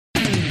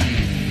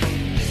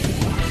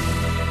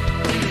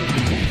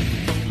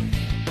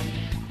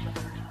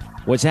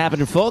What's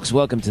happening, folks?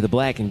 Welcome to the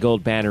Black and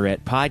Gold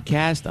Banneret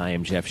podcast. I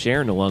am Jeff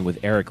Sharon, along with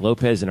Eric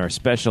Lopez in our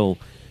special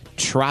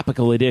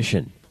tropical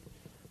edition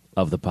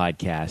of the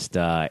podcast.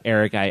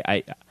 Eric,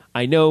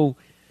 I know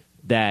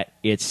that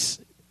it's,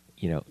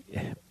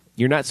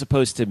 you're not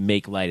supposed to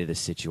make light of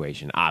this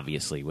situation,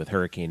 obviously, with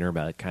Hurricane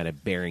Irma kind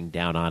of bearing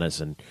down on us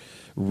and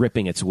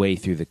ripping its way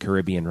through the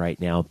Caribbean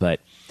right now. But,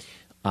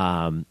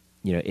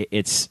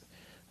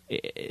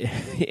 it's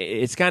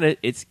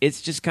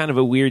just kind of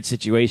a weird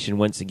situation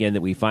once again that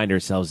we find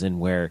ourselves in,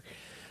 where,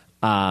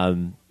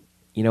 we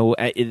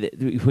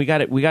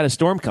got a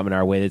storm coming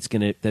our way that's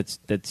gonna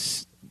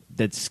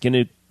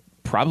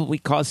probably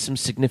cause some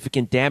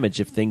significant damage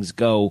if things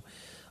go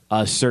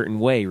a certain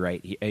way,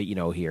 right?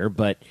 Here,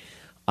 but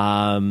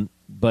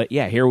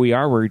yeah, here we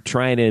are. We're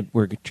going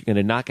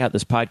to knock out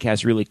this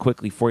podcast really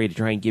quickly for you to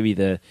try and give you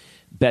the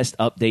best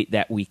update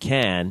that we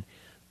can.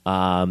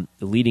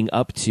 Leading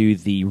up to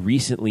the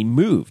recently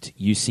moved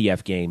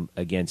UCF game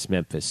against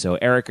Memphis. So,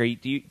 Eric,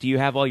 do you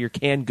have all your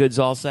canned goods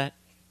all set?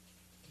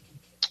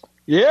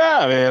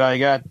 Yeah, man, I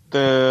got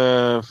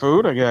the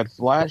food, I got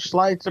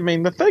flashlights. I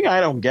mean, the thing I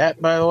don't get,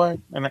 by the way,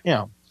 and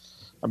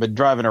I've been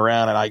driving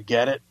around and I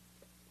get it.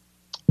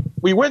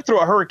 We went through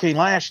a hurricane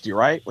last year,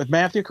 right? With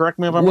Matthew, correct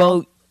me if I'm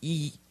wrong.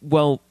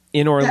 Well,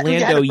 in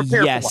Orlando,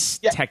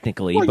 yes, yeah.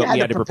 Technically, but we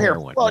had to prepare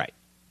one, right?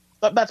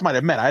 That's might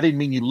have meant. I didn't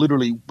mean you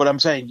literally, but I'm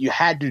saying you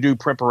had to do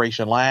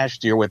preparation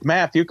last year with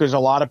Matthew, because a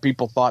lot of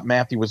people thought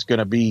Matthew was going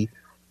to be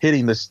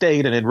hitting the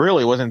state, and it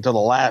really wasn't until the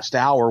last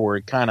hour where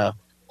it kind of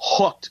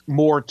hooked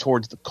more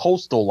towards the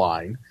coastal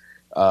line,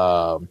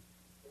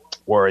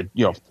 where it,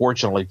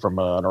 fortunately from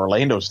an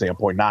Orlando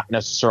standpoint, not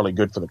necessarily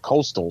good for the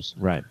coastals.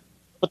 Right.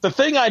 But the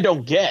thing I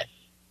don't get,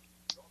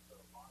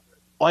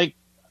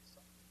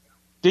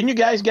 didn't you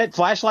guys get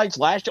flashlights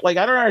last year? I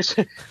don't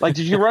understand. Did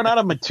you run out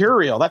of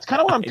material? That's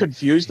kind of what I'm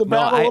confused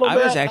about a little bit. I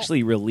was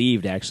actually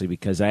relieved,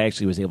 because I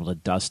actually was able to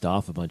dust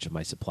off a bunch of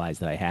my supplies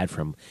that I had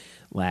from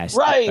last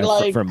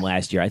from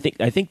last year. I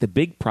think the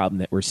big problem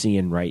that we're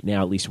seeing right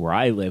now, at least where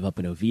I live up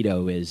in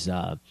Oviedo, is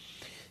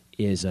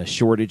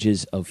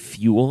shortages of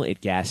fuel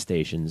at gas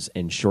stations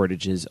and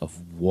shortages of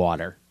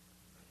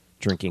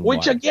drinking water.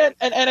 Which again,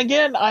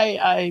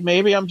 I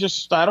maybe I'm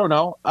just, I don't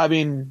know. I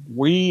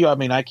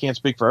can't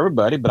speak for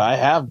everybody,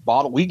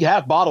 but we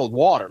have bottled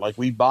water.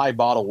 We buy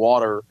bottled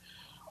water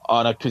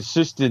on a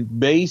consistent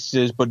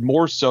basis, but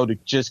more so to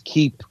just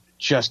keep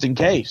just in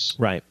case.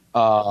 Right.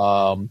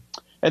 And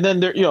then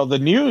there, the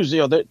news,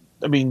 if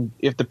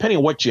depending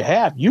on what you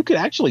have, you can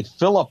actually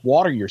fill up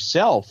water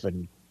yourself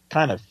and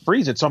kind of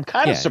freeze it. So I'm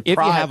kind of surprised.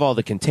 If you have all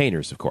the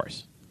containers, of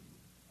course.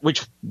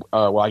 Which,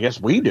 I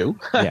guess we do.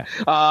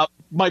 Yeah.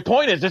 My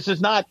point is, this is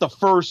not the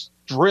first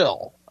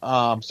drill.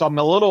 So I'm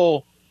a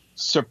little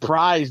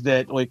surprised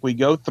that we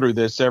go through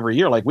this every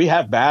year. We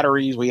have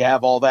batteries, we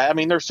have all that.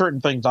 There's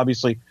certain things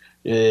obviously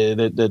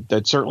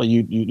that certainly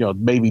you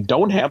maybe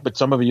don't have, but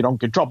some of it you don't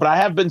control. But I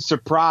have been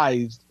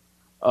surprised,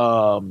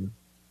 I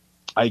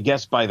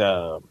guess I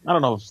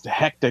don't know if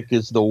hectic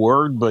is the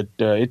word, but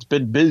it's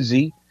been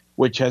busy,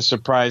 which has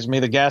surprised me.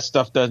 The gas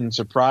stuff doesn't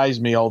surprise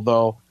me,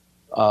 although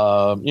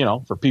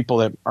for people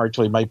that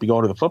actually might be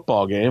going to the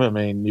football game,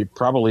 you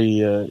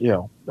probably,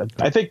 I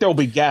think there'll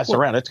be gas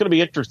around. It's going to be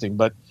interesting,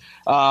 but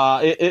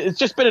it's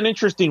just been an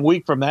interesting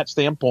week from that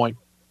standpoint.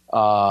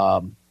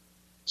 So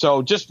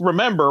just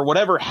remember,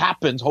 whatever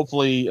happens,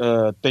 hopefully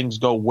things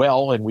go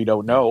well, and we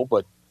don't know,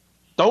 but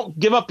don't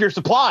give up your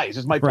supplies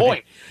is my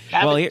point.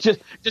 Just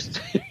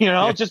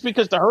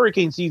because the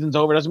hurricane season's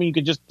over doesn't mean you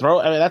can just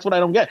throw. That's what I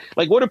don't get.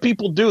 What do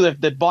people do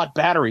that bought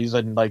batteries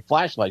and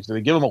flashlights? Do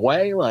they give them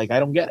away? I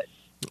don't get it.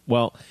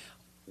 Well,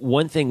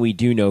 one thing we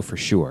do know for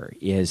sure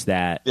is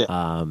that,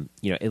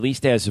 at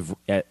least as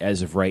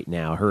of right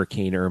now,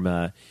 Hurricane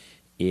Irma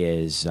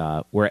is,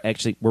 we're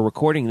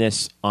recording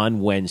this on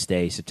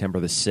Wednesday, September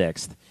the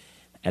 6th,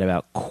 at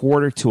about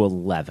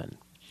 10:45.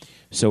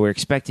 So we're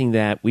expecting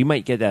that we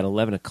might get that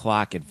 11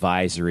 o'clock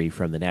advisory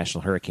from the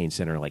National Hurricane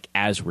Center,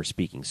 as we're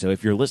speaking. So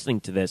if you're listening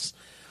to this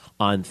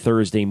on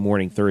Thursday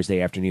morning,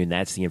 Thursday afternoon,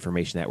 that's the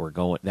information that we're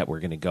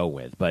going to go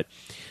with. But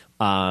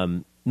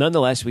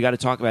nonetheless, we got to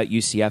talk about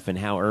UCF and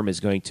how Irma is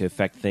going to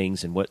affect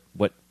things and what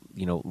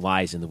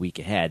lies in the week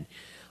ahead.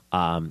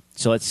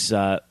 So let's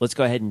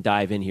go ahead and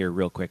dive in here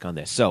real quick on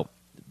this. So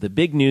the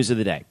big news of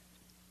the day,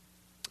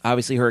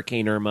 obviously,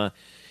 Hurricane Irma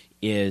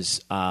is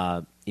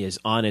on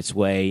its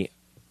way.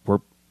 We're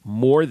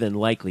more than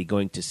likely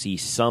going to see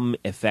some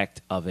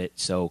effect of it.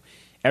 So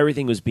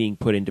everything was being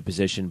put into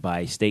position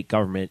by state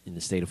government in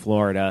the state of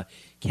Florida,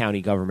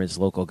 county governments,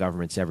 local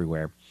governments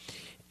everywhere.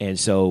 And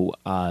so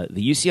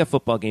the UCF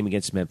football game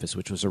against Memphis,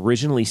 which was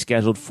originally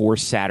scheduled for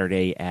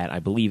Saturday at, I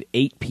believe,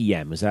 8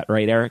 p.m. Is that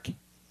right, Eric?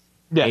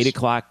 Yes. 8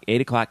 o'clock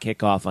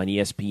kickoff on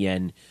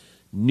ESPN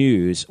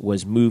News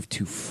was moved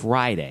to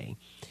Friday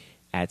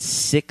at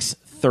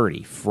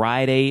 6:30.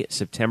 Friday,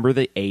 September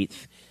the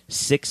 8th,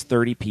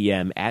 6:30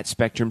 p.m. at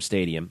Spectrum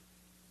Stadium.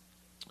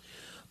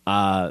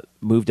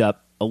 Moved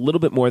up a little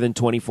bit more than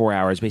 24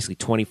 hours, basically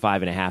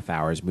 25 and a half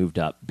hours moved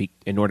up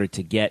in order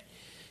to get,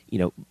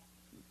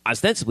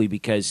 ostensibly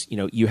because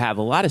you have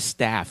a lot of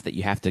staff that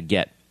you have to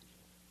get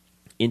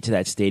into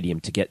that stadium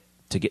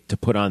to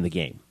put on the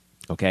game.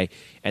 Okay,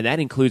 and that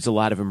includes a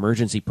lot of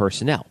emergency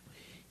personnel,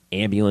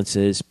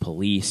 ambulances,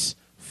 police,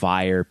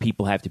 fire.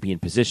 People have to be in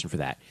position for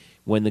that.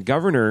 When the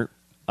governor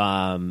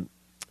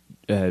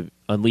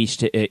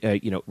released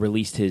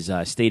his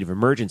state of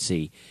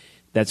emergency,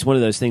 that's one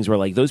of those things where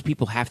like those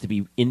people have to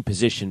be in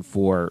position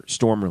for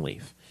storm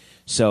relief.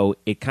 So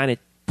it kind of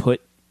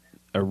puts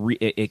a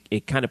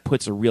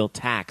real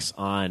tax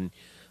on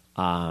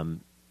the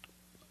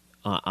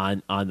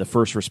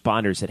first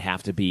responders that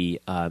have to be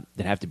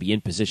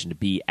in position to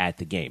be at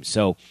the game.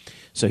 So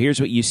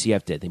here's what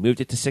UCF did. They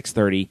moved it to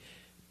 6:30.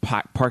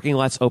 Parking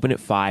lots open at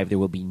 5. There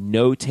will be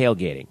no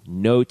tailgating.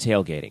 No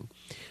tailgating.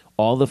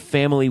 All the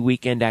family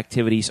weekend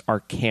activities are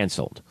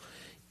canceled.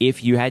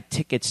 If you had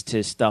tickets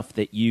to stuff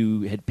that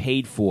you had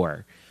paid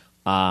for,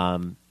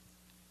 if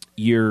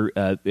you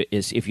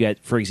had,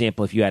 for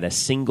example, if you had a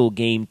single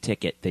game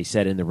ticket, they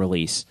said in the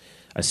release,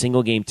 a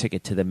single game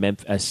ticket to the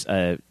Memphis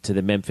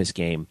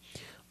game,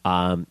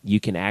 you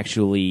can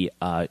actually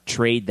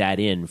trade that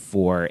in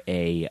for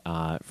a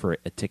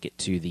ticket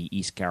to the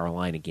East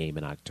Carolina game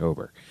in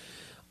October.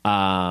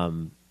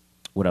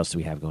 What else do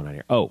we have going on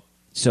here? Oh,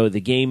 so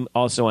the game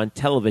also on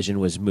television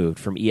was moved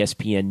from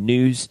ESPN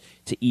News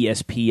to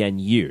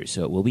ESPNU.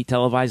 So it will be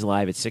televised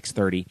live at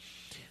 6:30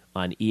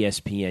 on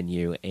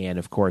ESPNU, and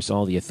of course,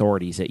 all the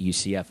authorities at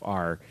UCF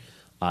are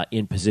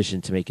in position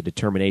to make a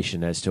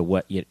determination as to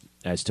what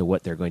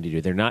they're going to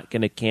do. They're not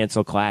going to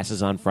cancel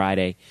classes on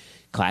Friday.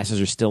 Classes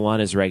are still on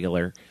as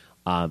regular,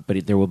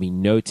 but there will be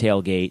no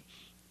tailgate.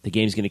 The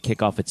game's going to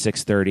kick off at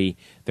 6:30.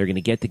 They're going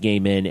to get the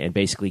game in and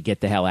basically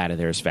get the hell out of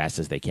there as fast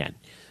as they can,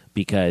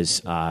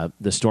 because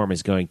the storm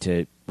is we're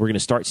going to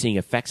start seeing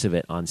effects of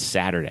it on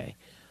Saturday.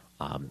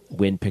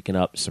 Wind picking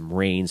up, some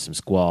rain, some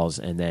squalls,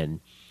 and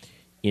then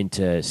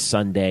into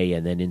Sunday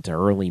and then into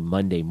early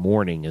Monday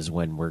morning is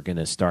when we're going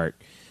to start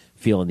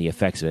feeling the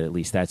effects of it. At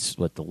least that's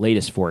what the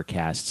latest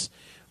forecasts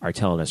are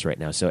telling us right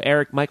now. So,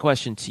 Eric, my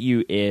question to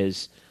you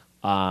is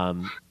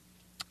your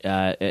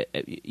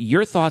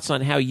thoughts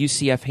on how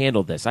UCF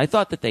handled this. I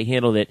thought that they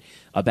handled it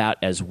about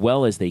as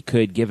well as they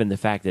could, given the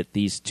fact that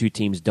these two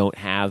teams don't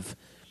have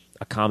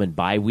a common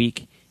bye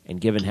week, and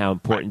given how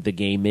important the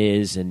game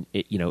is, and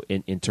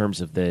in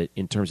terms of the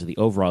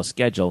overall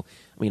schedule.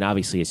 I mean,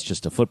 obviously, it's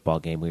just a football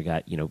game. We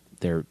got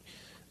there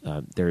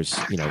are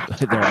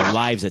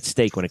lives at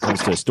stake when it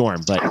comes to a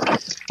storm. But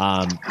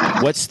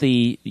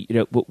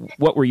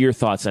what were your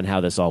thoughts on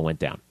how this all went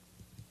down?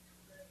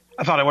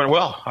 I thought it went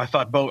well. I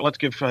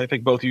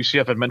think both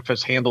UCF and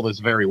Memphis handled this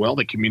very well.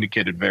 They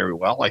communicated very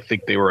well. I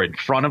think they were in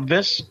front of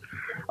this,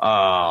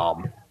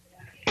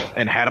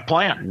 and had a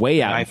plan.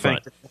 Way out in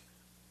front.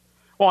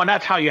 Well, and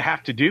that's how you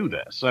have to do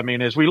this. I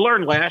mean, as we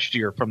learned last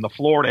year from the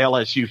Florida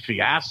LSU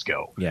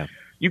fiasco,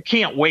 you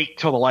can't wait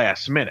till the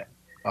last minute.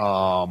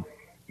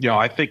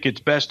 I think it's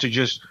best to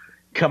just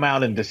come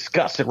out and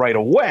discuss it right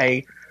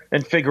away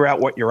and figure out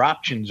what your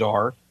options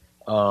are.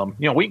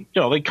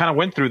 They kind of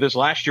went through this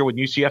last year with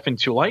UCF and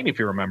Tulane, if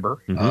you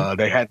remember. Mm-hmm.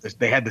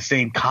 They had the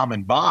same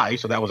common bye,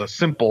 so that was a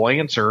simple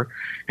answer.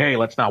 Hey,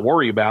 let's not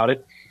worry about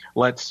it.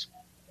 Let's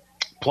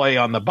play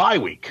on the bye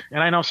week.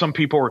 And I know some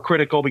people were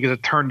critical because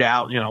it turned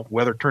out,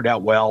 weather turned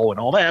out well and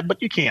all that,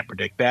 but you can't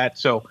predict that.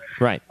 So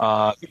right.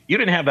 You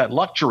didn't have that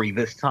luxury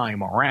this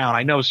time around.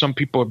 I know some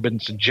people have been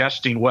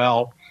suggesting,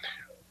 well,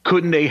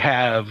 couldn't they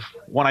have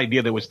 – one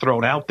idea that was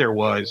thrown out there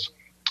was,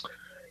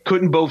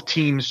 couldn't both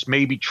teams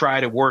maybe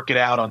try to work it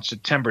out on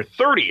September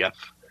 30th?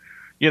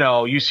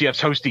 UCF's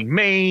hosting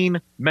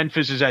Maine.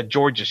 Memphis is at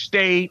Georgia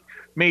State.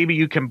 Maybe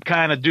you can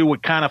kind of do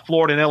what kind of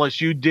Florida and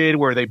LSU did,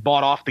 where they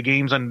bought off the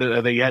games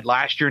they had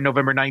last year,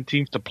 November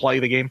 19th, to play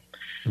the game.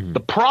 Mm-hmm. The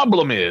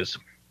problem is,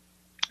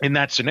 in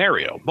that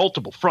scenario,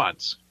 multiple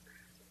fronts.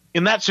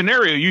 In that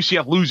scenario,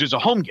 UCF loses a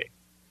home game.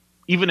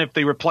 Even if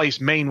they replace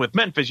Maine with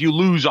Memphis, you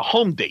lose a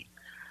home date.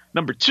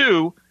 Number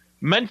two,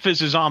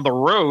 Memphis is on the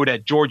road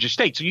at Georgia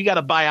State, so you got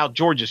to buy out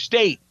Georgia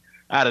State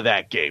out of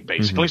that game,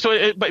 basically.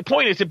 Mm-hmm. So my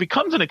point is, it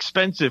becomes an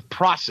expensive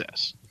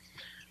process.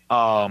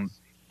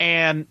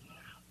 And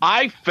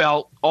I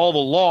felt all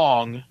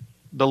along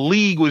the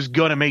league was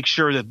going to make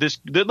sure that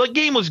the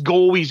game was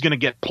always going to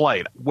get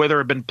played, whether it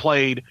had been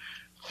played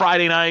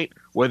Friday night,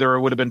 whether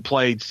it would have been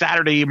played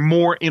Saturday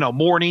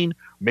morning,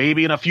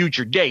 maybe in a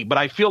future date. But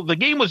I feel the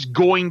game was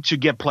going to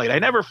get played. I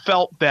never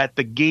felt that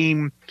the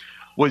game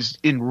was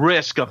in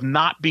risk of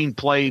not being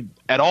played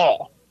at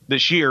all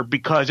this year,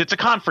 because it's a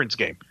conference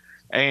game.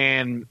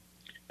 And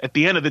at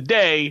the end of the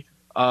day,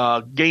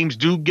 games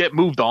do get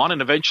moved on,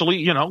 and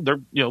eventually, there's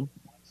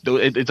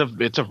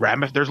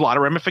a lot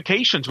of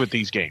ramifications with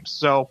these games.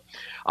 So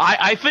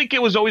I think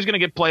it was always going to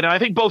get played. And I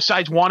think both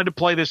sides wanted to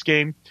play this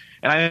game.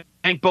 And I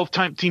think both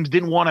teams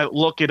didn't want to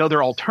look at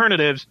other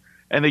alternatives.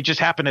 And they just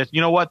happened to,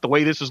 the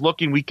way this is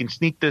looking, we can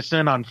sneak this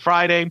in on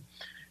Friday.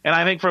 And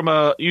I think from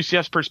a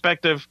UCF's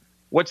perspective,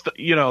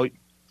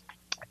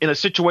 in a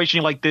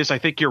situation like this, I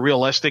think you're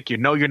realistic.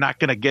 You're not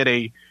going to get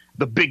a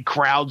the big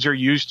crowds are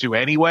used to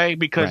anyway,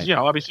 because, Right. you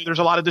know, obviously there's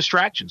a lot of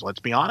distractions. Let's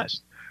be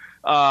honest.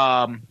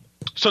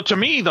 So to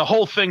me, the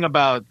whole thing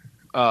about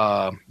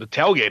the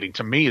tailgating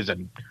to me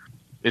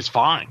is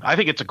fine. I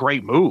think it's a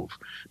great move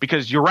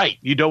because you're right.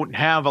 You don't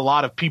have a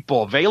lot of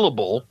people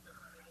available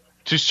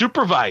to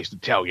supervise the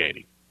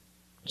tailgating.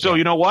 So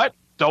you know what?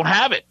 Don't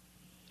have it.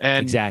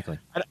 And Exactly.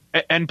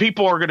 And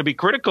people are going to be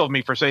critical of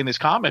me for saying this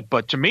comment,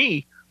 but to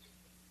me,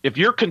 if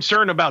you're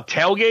concerned about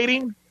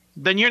tailgating,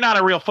 then you're not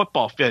a real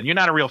football fan. You're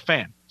not a real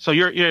fan. So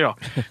you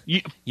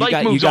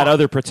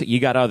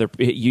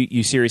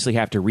seriously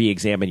have to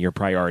re-examine your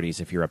priorities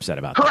if you're upset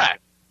about that.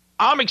 Correct.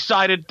 I'm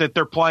excited that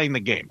they're playing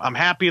the game. I'm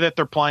happy that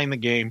they're playing the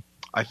game.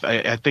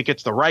 I think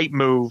it's the right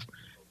move,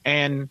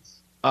 and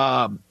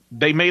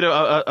they made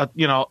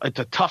it's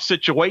a tough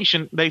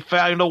situation. They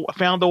found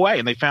a way,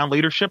 and they found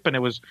leadership, and it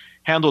was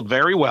handled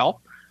very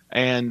well.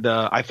 And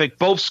I think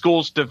both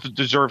schools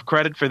deserve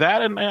credit for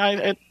that, and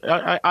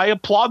I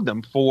applaud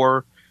them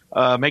for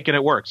making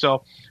it work.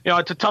 So, you know,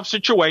 it's a tough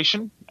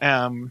situation.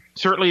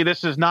 Certainly,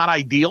 this is not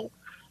ideal.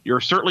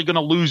 You're certainly going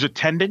to lose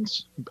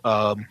attendance.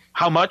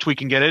 How much we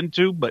can get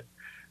into, but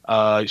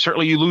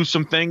certainly you lose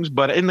some things.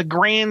 But in the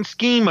grand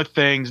scheme of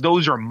things,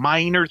 those are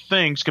minor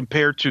things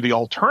compared to the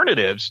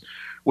alternatives,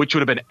 which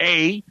would have been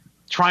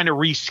trying to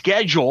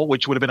reschedule,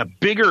 which would have been a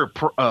bigger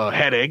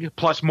headache,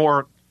 plus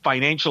more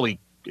financially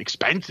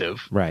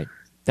expensive. Right.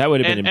 That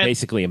would have been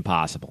basically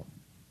impossible.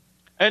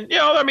 And, you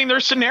know, I mean,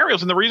 there's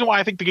scenarios, and the reason why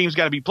I think the game's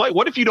got to be played.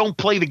 What if you don't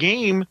play the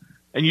game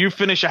and you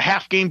finish a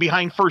half game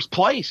behind first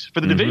place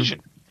for the division?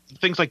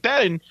 Things like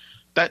that. And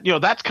that, you know,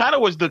 that's kind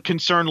of was the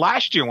concern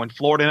last year when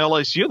Florida and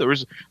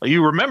LSU,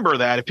 you remember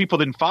that if people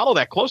didn't follow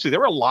that closely, there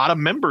were a lot of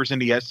members in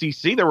the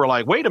SEC that were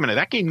like, wait a minute,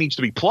 that game needs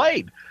to be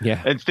played.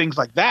 Yeah. And things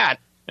like that.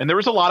 And there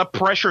was a lot of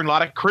pressure and a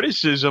lot of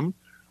criticism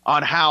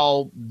on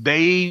how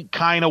they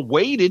kind of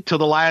waited till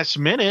the last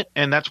minute.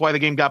 And that's why the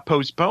game got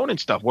postponed and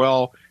stuff.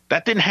 Well,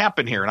 that didn't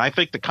happen here. And I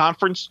think the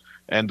conference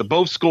and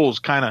both schools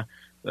kind of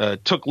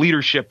took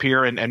leadership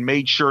here and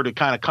made sure to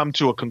kind of come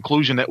to a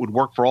conclusion that would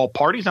work for all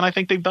parties, and I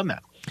think they've done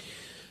that.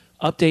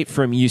 Update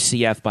from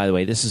UCF, by the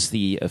way. This is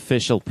the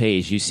official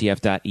page,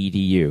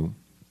 ucf.edu.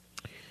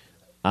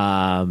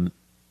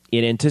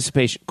 In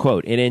anticipation,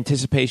 quote, in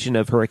anticipation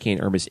of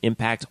Hurricane Irma's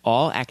impact,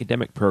 all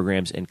academic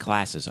programs and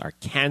classes are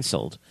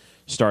canceled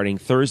starting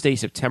Thursday,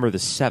 September the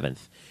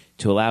 7th,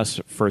 to allow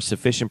for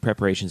sufficient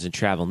preparations and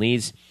travel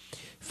needs.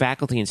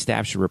 Faculty and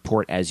staff should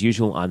report as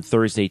usual on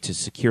Thursday to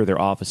secure their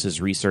offices,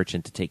 research,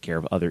 and to take care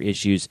of other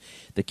issues.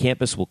 The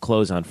campus will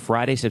close on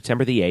Friday,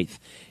 September the 8th,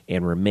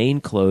 and remain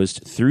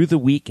closed through the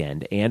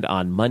weekend and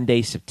on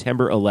Monday,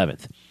 September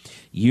 11th.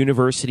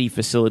 University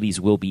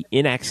facilities will be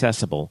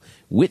inaccessible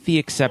with the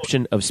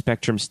exception of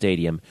Spectrum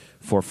Stadium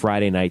for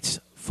Friday night's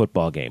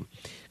football game.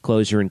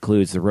 Closure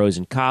includes the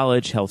Rosen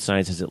College, Health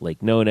Sciences at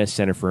Lake Nona,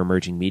 Center for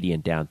Emerging Media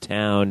in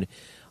downtown.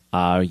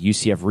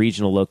 UCF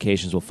regional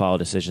locations will follow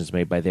decisions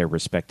made by their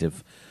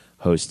respective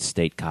host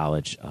state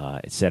college,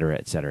 et cetera,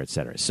 et cetera, et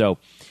cetera. So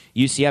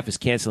UCF is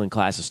canceling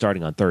classes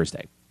starting on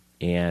Thursday,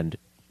 and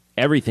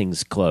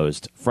everything's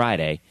closed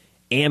Friday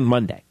and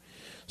Monday.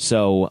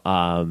 So,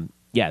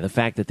 the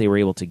fact that they were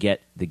able to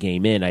get the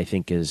game in, I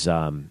think, is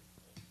a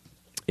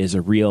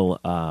real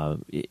a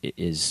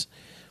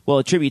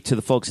tribute to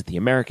the folks at the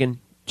American,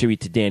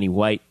 tribute to Danny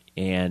White,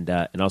 and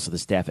also the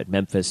staff at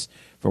Memphis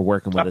for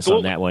working with us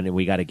on that one, and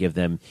we got to give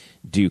them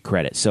due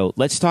credit. So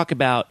let's talk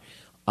about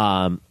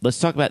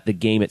the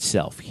game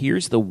itself.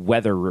 Here's the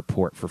weather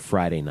report for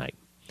Friday night.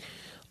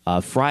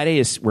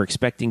 Friday we're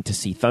expecting to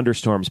see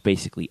thunderstorms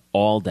basically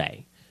all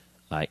day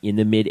in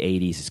the mid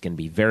 80s. It's going to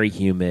be very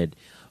humid,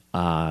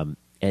 and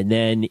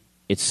then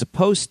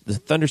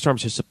the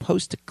thunderstorms are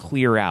supposed to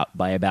clear out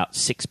by about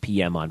 6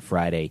 p.m. on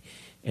Friday,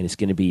 and it's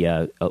going to be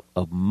a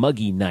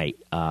muggy night.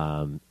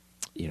 High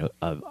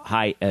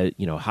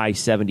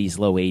 70s,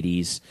 low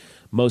 80s,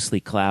 mostly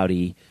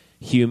cloudy,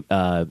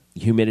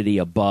 humidity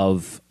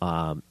above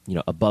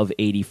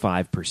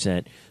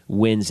 85%,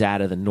 winds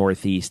out of the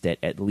northeast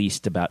at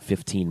least about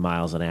 15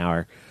 miles an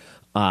hour.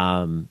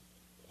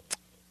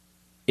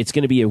 It's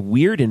going to be a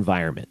weird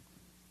environment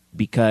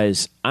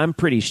because I'm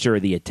pretty sure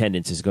the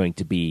attendance is going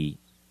to be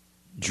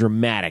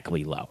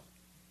dramatically low.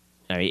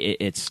 I mean,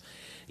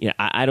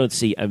 I don't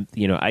see,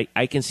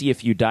 I can see a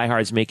few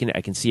diehards making it.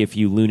 I can see a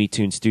few Looney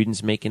Tunes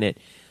students making it.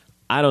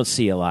 I don't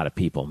see a lot of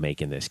people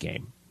making this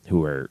game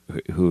who are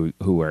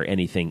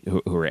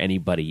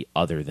anybody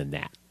other than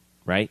that,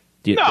 right?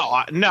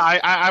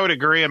 I would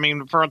agree. I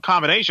mean, for a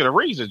combination of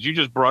reasons you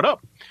just brought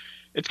up,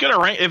 it's going to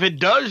rain. If it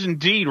does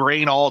indeed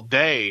rain all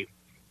day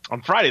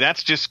on Friday,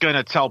 that's just going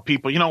to tell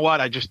people, you know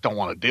what? I just don't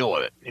want to deal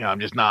with it. I'm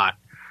just not.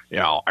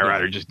 I'd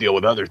rather just deal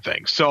with other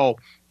things. So.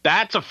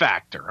 That's a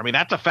factor. I mean,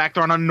 that's a factor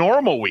on a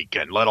normal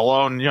weekend, let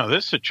alone,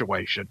 this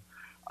situation.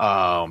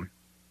 And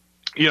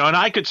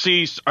I could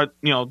see,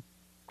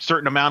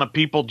 certain amount of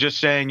people just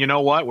saying, you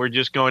know what, we're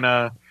just going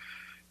to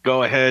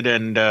go ahead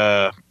and,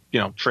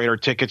 trade our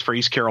tickets for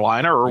East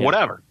Carolina or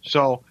whatever.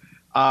 So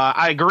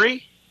I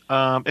agree.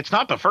 It's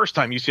not the first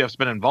time UCF's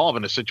been involved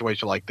in a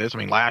situation like this. I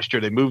mean, last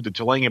year they moved to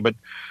Tulane, but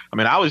I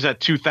mean, I was at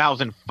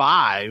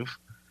 2005.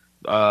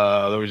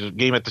 There was a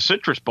game at the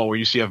Citrus Bowl where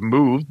UCF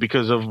moved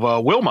because of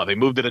Wilma. They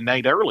moved it a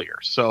night earlier,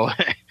 so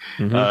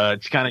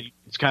it's kind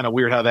of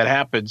weird how that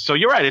happened. So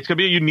you're right; it's going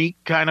to be a unique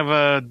kind of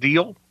a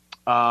deal.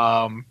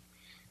 I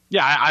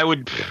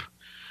would.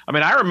 I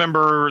mean, I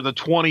remember the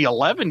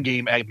 2011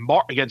 game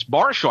against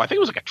Marshall. I think it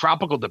was like a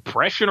tropical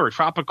depression or a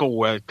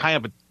tropical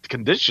kind of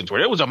conditions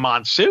where it was a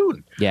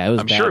monsoon. Yeah, it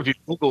was. I'm sure if you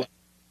Google it,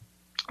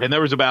 and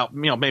there was about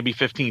maybe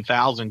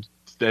 15,000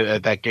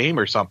 at that game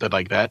or something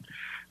like that.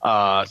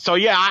 So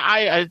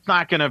yeah, it's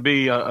not going to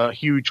be a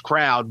huge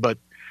crowd, but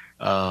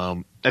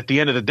at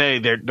the end of the day,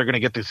 they're going to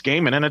get this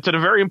game, and it's a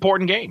very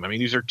important game. I mean,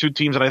 these are two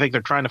teams that I think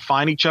they're trying to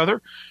find each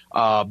other.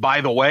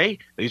 By the way,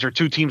 these are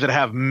two teams that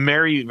have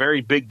very,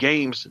 very big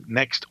games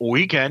next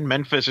weekend.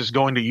 Memphis is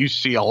going to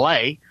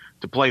UCLA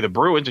to play the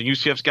Bruins, and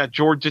UCF's got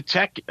Georgia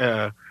Tech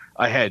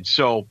ahead.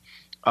 So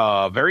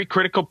very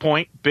critical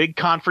point, big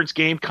conference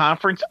game,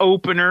 conference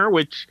opener,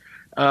 which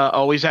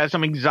always has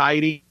some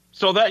anxiety.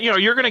 So that,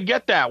 you're going to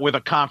get that with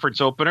a conference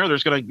opener.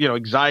 There's going to,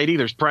 anxiety,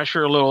 there's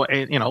pressure a little,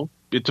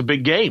 it's a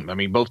big game. I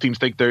mean, both teams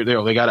think they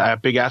got to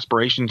have big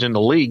aspirations in the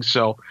league.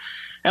 So,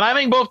 and I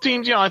think both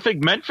teams, I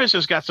think Memphis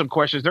has got some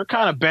questions. They're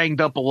kind of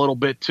banged up a little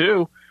bit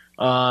too.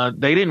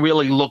 They didn't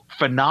really look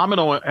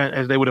phenomenal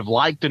as they would have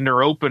liked in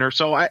their opener.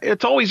 So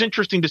it's always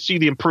interesting to see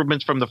the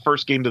improvements from the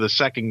first game to the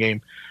second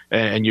game,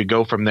 and you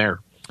go from there.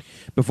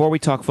 Before we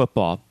talk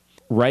football,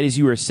 right as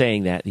you were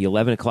saying that, the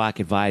 11 o'clock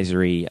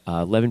advisory,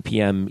 11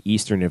 p.m.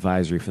 Eastern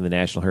advisory from the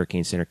National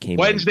Hurricane Center came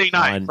Wednesday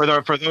night for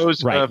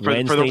those. Right,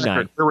 for the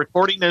record. We're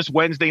recording this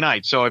Wednesday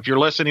night. So if you're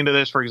listening to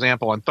this, for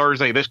example, on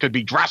Thursday, this could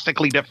be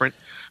drastically different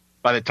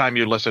by the time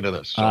you listen to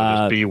this. So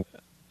I'm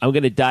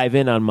going to dive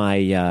in on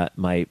my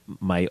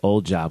my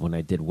old job when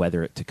I did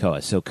weather at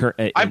Toccoa. So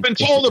I've been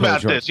told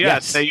about this.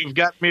 Yes, you've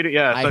got me.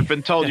 I've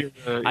been told you.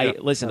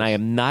 Listen, I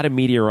am not a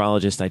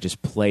meteorologist. I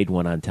just played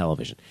one on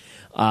television.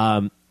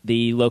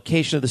 The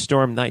location of the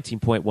storm,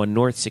 19.1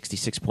 north,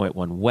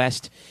 66.1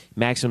 west.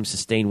 Maximum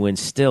sustained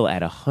winds still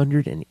at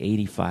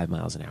 185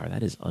 miles an hour.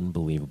 That is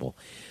unbelievable.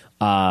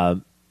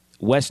 Moving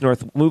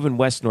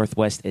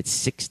west-northwest at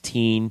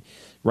 16.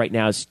 Right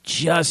now it's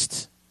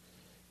just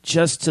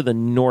to the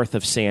north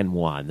of San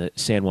Juan,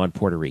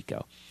 Puerto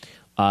Rico.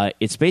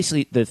 It's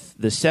basically the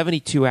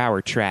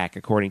 72-hour track,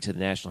 according to the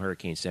National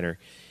Hurricane Center,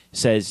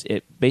 says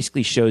it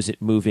basically shows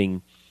it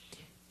moving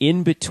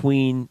in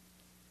between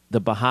the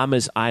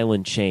Bahamas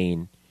island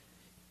chain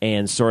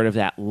and sort of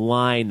that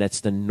line that's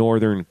the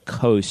northern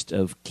coast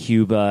of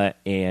Cuba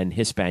and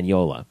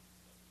Hispaniola.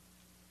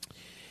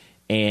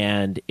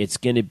 And it's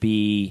going to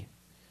be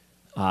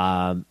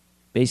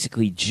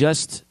basically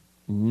just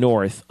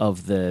north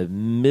of the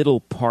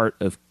middle part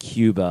of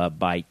Cuba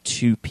by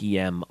 2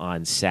 p.m.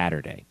 on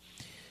Saturday.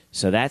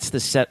 So that's the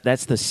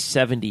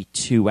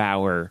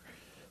 72-hour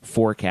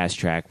forecast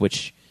track,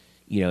 which,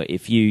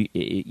 if you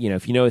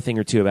know a thing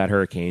or two about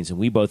hurricanes, and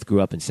we both grew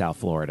up in South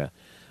Florida,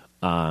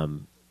 that's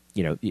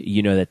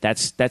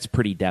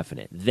pretty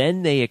definite.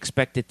 Then they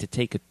expect it to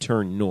take a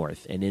turn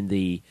north, and in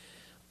the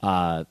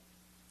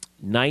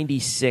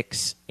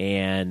 96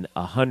 and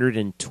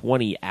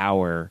 120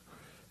 hour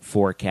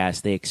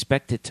forecast, they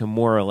expect it to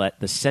more or less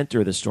the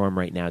center of the storm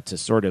right now to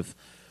sort of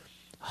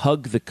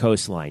hug the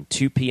coastline.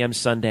 2 p.m.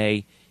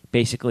 Sunday,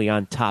 basically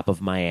on top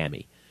of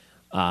Miami,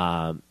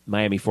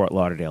 Fort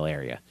Lauderdale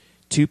area.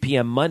 2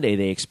 p.m. Monday,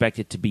 they expect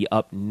it to be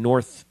up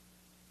north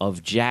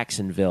of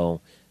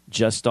Jacksonville,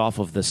 just off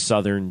of the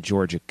southern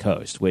Georgia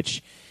coast,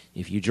 which,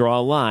 if you draw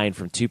a line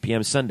from 2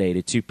 p.m. Sunday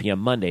to 2 p.m.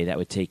 Monday, that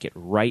would take it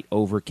right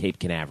over Cape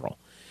Canaveral.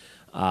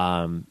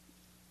 Now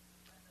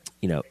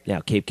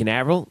Cape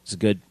Canaveral is a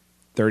good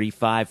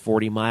 35,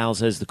 40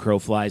 miles as the crow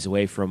flies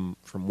away from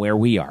where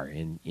we are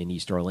in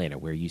East Orlando,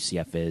 where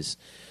UCF is.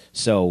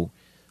 So,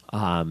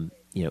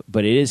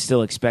 but it is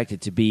still expected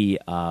to be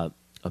a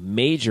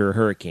major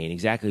hurricane.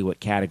 Exactly what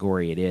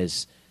category it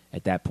is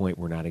at that point,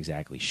 we're not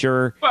exactly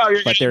sure. Well,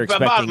 but they're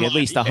expecting at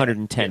least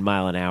 110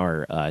 mile an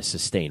hour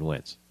sustained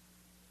winds.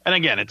 And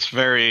again, it's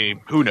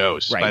who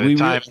knows? Right. By the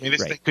time,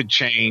 this thing could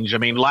change. I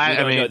mean,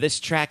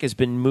 this track has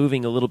been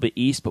moving a little bit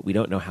east, but we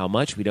don't know how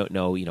much. We don't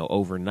know,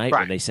 overnight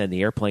when they send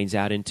the airplanes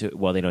out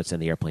they don't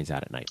send the airplanes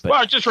out at night. But,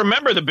 well, just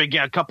remember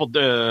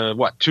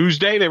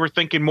Tuesday, they were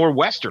thinking more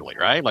westerly,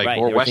 right?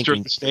 More western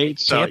of the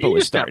states. Tampa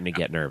was starting to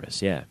get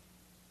nervous, yeah.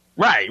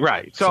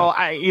 Right. So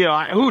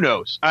who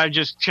knows? I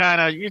just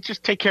you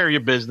just take care of your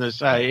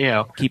business.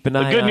 Keep an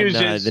eye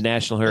on the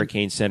National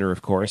Hurricane Center,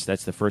 of course.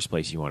 That's the first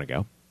place you want to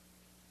go.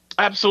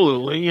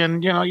 Absolutely.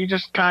 And, you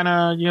just kind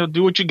of,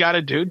 do what you got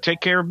to do,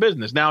 take care of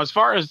business. Now, as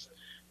far as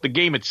the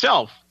game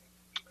itself,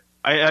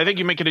 I think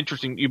you make it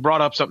interesting. You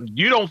brought up something.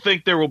 You don't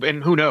think there will be,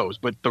 and who knows,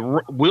 but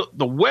the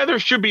weather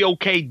should be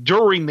okay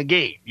during the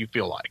game, you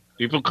feel like.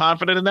 Do you feel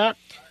confident in that?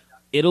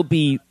 It'll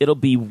be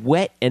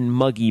wet and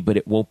muggy, but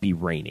it won't be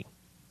raining.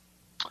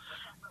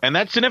 And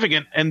that's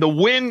significant. And the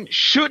wind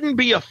shouldn't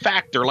be a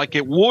factor like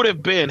it would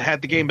have been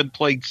had the game been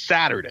played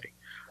Saturday.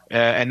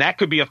 And that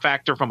could be a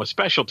factor from a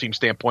special team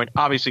standpoint.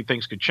 Obviously,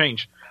 things could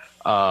change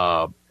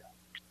from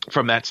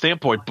that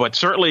standpoint. But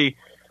certainly,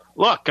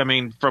 look, I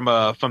mean, from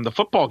the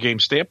football game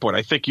standpoint,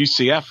 I think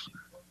UCF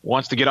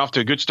wants to get off to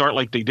a good start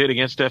like they did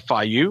against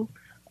FIU,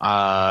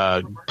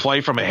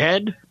 play from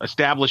ahead,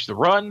 establish the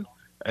run,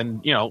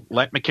 and,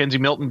 let McKenzie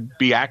Milton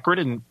be accurate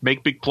and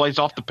make big plays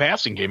off the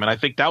passing game. And I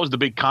think that was the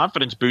big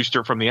confidence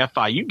booster from the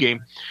FIU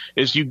game,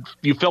 is you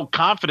felt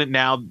confident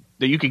now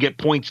that you could get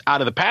points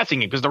out of the passing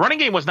game, because the running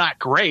game was not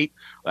great.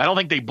 I don't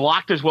think they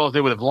blocked as well as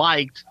they would have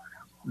liked.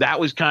 That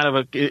was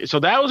so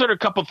those are a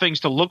couple of things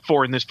to look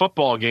for in this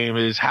football game,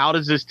 is how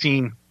does this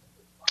team,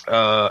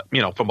 from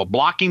a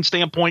blocking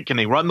standpoint, can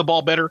they run the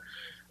ball better?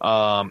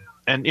 And,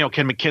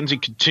 can McKenzie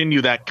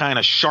continue that kind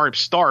of sharp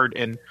start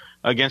and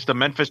against a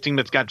Memphis team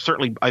that's got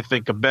certainly, I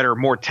think, a better,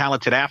 more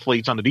talented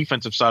athletes on the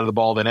defensive side of the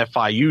ball than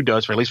FIU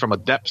does, or at least from a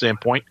depth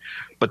standpoint,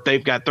 but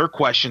they've got their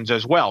questions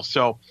as well.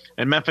 So,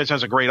 and Memphis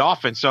has a great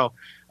offense. So,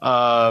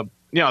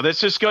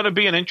 this is going to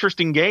be an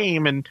interesting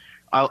game, and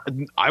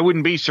I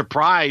wouldn't be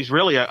surprised,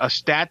 really, a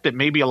stat that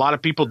maybe a lot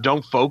of people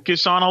don't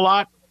focus on a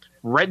lot.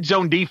 Red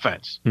zone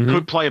defense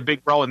could play a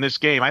big role in this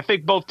game. I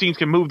think both teams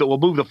will move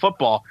the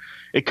football.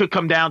 It could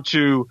come down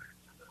to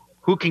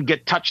who can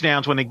get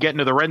touchdowns when they get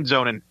into the red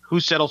zone, and who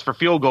settles for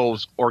field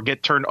goals or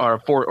get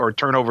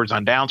turnovers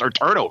on downs or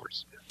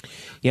turnovers.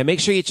 Yeah,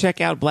 make sure you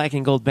check out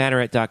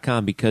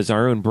blackandgoldbanneret.com, because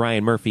our own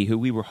Brian Murphy, who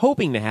we were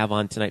hoping to have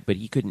on tonight, but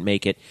he couldn't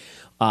make it,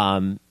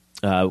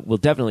 we'll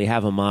definitely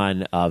have him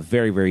on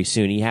very, very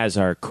soon. He has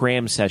our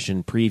cram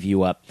session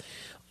preview up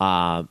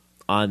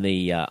on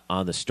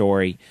the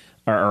story,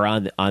 or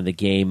on the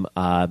game,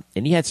 and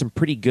he had some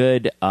pretty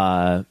good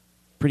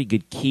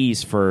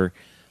keys for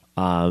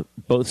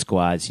both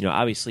squads.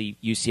 Obviously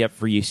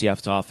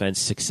UCF's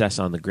offense, success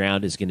on the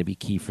ground is going to be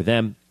key for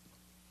them.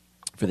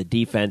 For the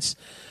defense,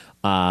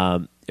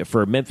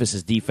 for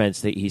Memphis's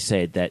defense, he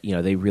said that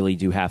they really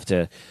do have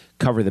to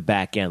cover the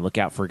back end, look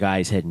out for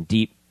guys heading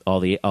deep. All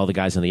the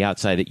guys on the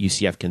outside that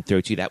UCF can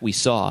throw to, that we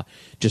saw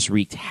just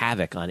wreaked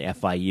havoc on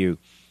FIU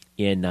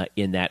in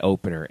that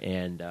opener.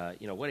 And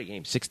what a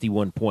game,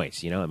 61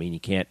 points. You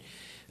can't.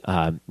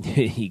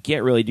 You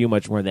can't really do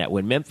much more than that.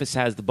 When Memphis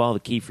has the ball, the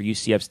key for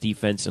UCF's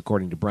defense,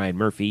 according to Brian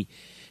Murphy,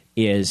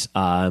 is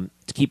to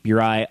keep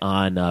your eye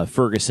on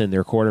Ferguson,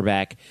 their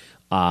quarterback,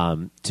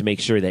 to make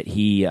sure that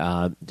you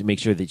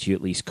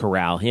at least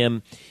corral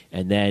him.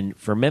 And then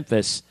for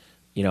Memphis,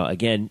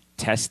 again,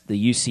 test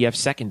the UCF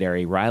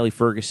secondary. Riley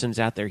Ferguson's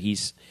out there.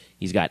 He's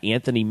got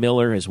Anthony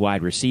Miller as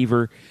wide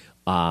receiver,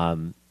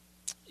 and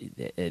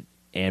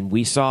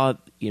we saw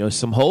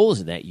some holes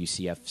in that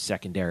UCF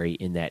secondary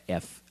in that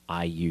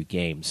FIU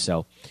game.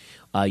 So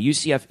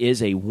UCF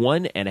is a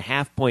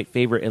 1.5 point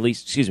favorite, at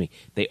least,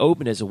 they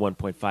open as a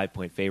 1.5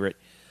 point favorite.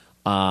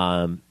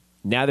 Now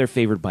they're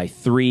favored by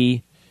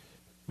 3,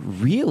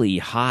 really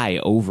high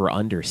over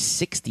under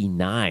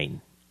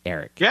 69,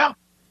 Eric.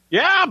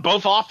 Yeah,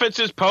 both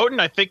offenses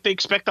potent. I think they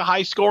expect a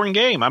high scoring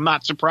game. I'm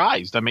not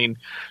surprised. I mean,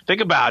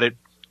 think about it.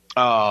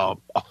 A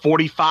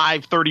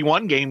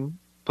 45-31 game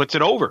puts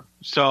it over.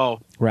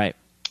 So right.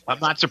 I'm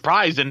not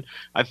surprised. And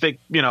I think,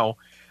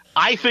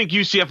 I think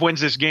UCF wins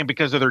this game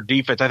because of their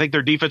defense. I think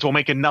their defense will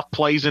make enough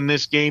plays in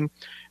this game.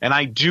 And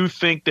I do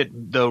think that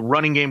the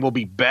running game will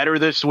be better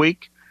this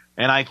week.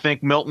 And I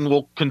think Milton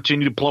will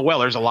continue to play well.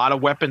 There's a lot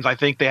of weapons. I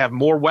think they have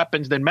more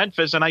weapons than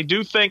Memphis. And I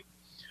do think,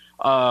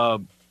 a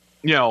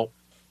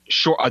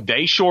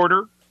day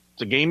shorter.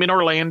 It's a game in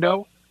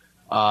Orlando.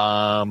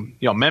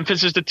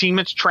 Memphis is the team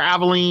that's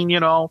traveling.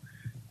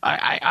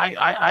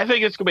 I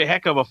think it's going to be a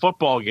heck of a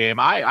football game.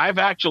 I've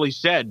actually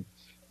said,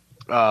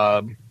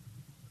 other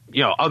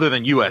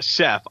than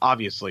USF,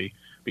 obviously,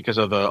 because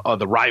of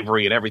the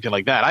rivalry and everything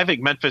like that, I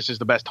think Memphis is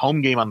the best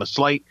home game on the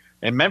slate,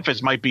 and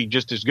Memphis might be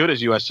just as good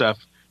as USF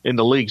in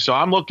the league. So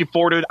I'm looking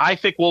forward to it. I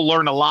think we'll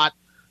learn a lot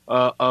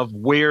of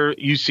where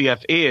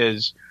UCF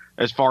is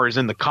as far as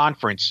in the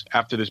conference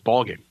after this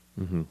ball game.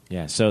 Mm-hmm.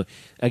 Yeah. So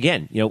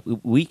again,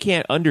 we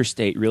can't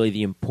understate really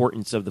the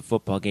importance of the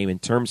football game in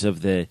terms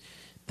of the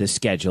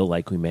schedule,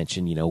 like we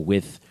mentioned.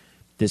 With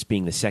this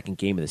being the second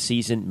game of the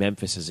season,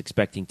 Memphis is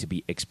expecting to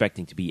be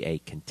a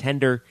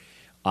contender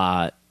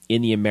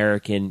in the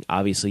American.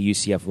 Obviously,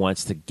 UCF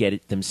wants to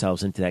get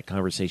themselves into that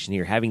conversation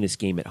here. Having this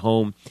game at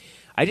home,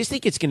 I just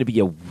think it's going to be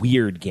a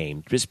weird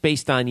game, just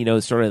based on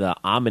sort of the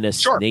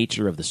ominous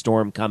nature of the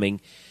storm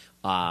coming.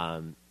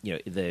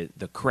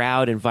 The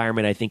crowd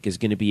environment, I think, is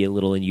going to be a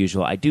little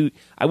unusual. I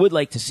would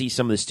like to see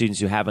some of the students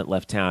who haven't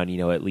left town,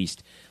 at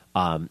least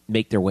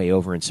make their way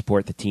over and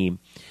support the team,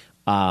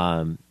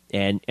 and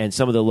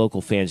some of the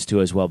local fans too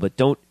as well. But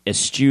don't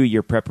eschew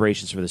your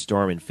preparations for the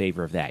storm in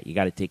favor of that. You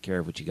got to take care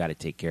of what you got to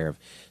take care of.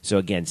 So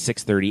again,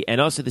 6:30, and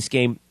also this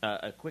game.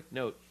 A quick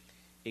note: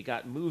 it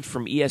got moved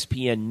from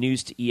ESPN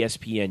News to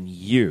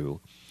ESPNU.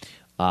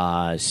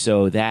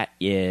 So that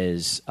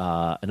is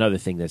another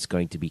thing that's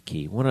going to be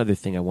key. One other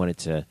thing I wanted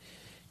to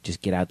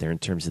just get out there in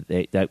terms of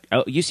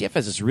UCF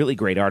has this really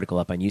great article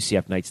up on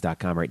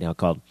UCFKnights.com right now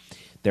called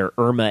their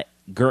Irma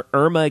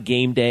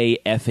Game Day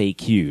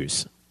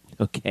FAQs.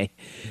 Okay,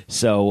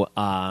 so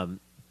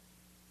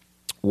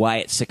why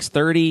at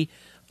 6:30?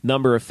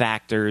 Number of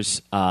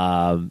factors.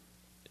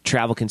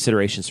 Travel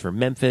considerations for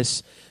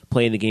Memphis.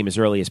 Playing the game as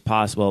early as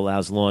possible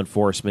allows law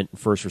enforcement and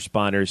first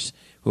responders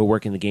who are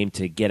working the game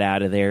to get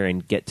out of there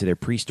and get to their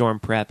pre-storm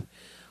prep.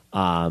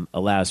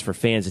 Allows for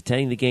fans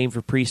attending the game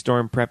for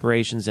pre-storm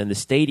preparations. And the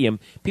stadium,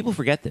 people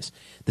forget this,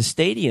 the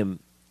stadium,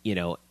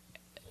 and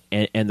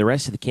the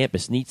rest of the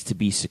campus needs to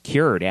be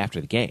secured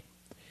after the game.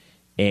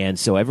 And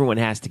so everyone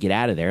has to get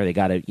out of there. They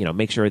got to,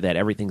 make sure that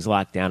everything's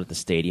locked down at the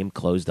stadium,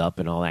 closed up,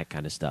 and all that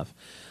kind of stuff.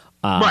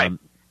 Right.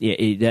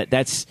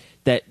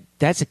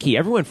 That's a key.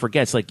 Everyone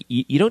forgets, like,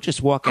 you don't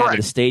just walk out of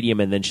the stadium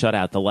and then shut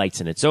out the lights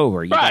and it's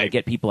over. You got to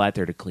get people out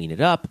there to clean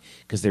it up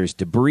because there's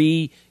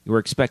debris. We're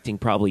expecting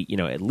probably,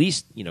 at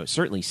least,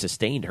 certainly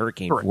sustained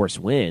hurricane force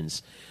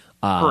winds.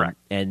 Correct.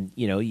 And,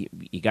 you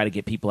got to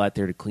get people out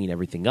there to clean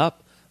everything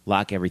up,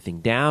 lock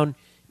everything down.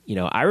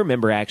 I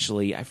remember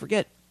actually, I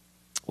forget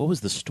what was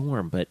the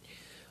storm, but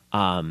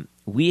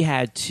we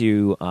had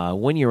to,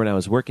 one year when I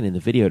was working in the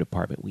video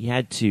department, we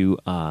had to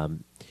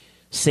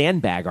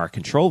sandbag our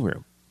control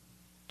room.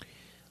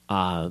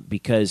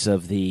 Because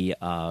of the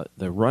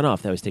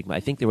runoff that was taking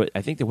place.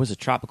 I think there was a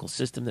tropical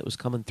system that was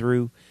coming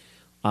through.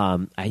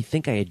 I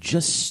think I had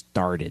just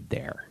started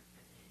there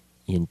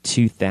in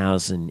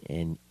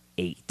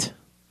 2008,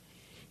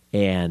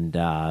 and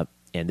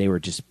they were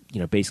just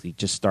basically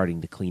just starting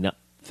to clean up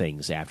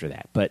things after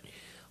that. But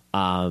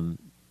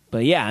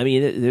yeah, I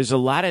mean, there's a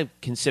lot of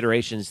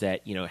considerations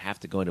that have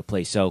to go into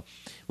place. So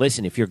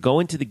listen, if you're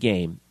going to the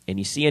game and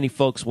you see any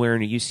folks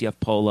wearing a UCF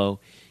polo,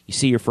 you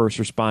see your first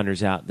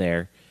responders out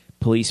there,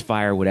 police,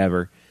 fire,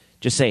 whatever,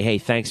 just say, hey,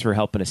 thanks for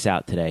helping us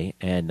out today,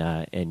 and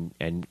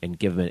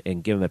give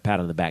them a pat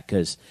on the back,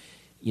 because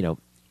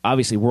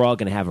obviously we're all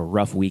going to have a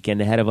rough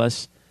weekend ahead of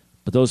us,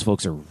 but those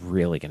folks are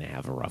really going to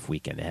have a rough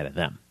weekend ahead of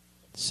them.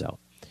 So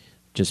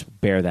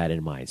just bear that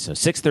in mind. So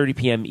 6:30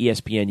 p.m.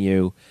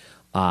 ESPNU.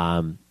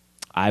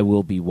 I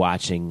will be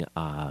watching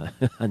on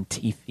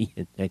TV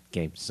in that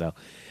game. So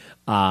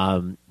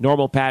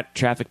normal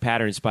traffic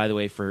patterns, by the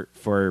way, for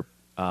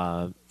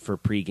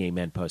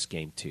pregame and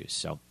postgame too.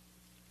 So.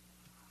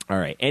 All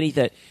right.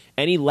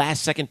 Any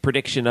last-second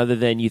prediction other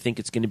than you think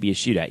it's going to be a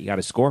shootout? You got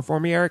a score for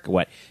me, Eric, or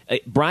what?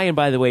 Brian,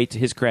 by the way, to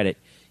his credit,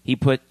 he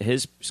put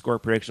his score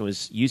prediction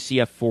was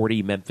UCF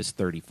 40, Memphis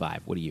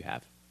 35. What do you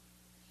have?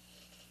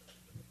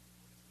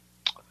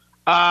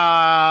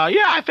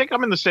 Yeah, I think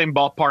I'm in the same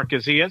ballpark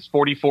as he is,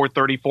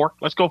 44-34.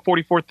 Let's go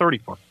 44-34.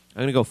 I'm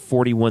going to go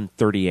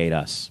 41-38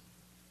 us.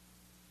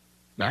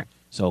 All right.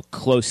 So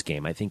close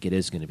game. I think it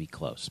is going to be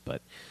close,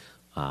 but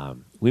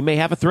we may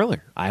have a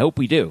thriller. I hope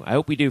we do. I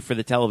hope we do for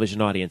the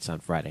television audience on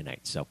Friday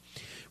night. So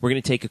we're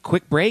going to take a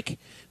quick break.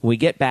 When we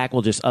get back,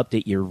 we'll just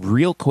update you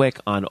real quick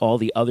on all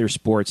the other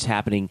sports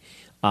happening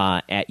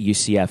at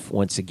UCF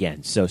once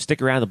again. So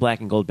stick around. The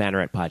Black and Gold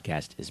Banneret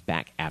podcast is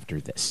back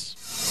after this.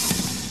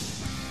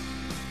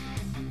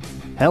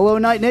 Hello,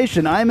 Night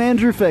Nation. I'm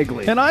Andrew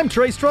Fegley. And I'm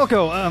Trey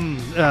Strelko.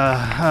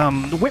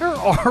 Where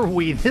are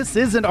we? This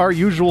isn't our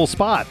usual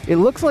spot. It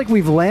looks like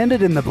we've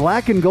landed in the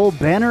Black and Gold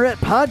Banneret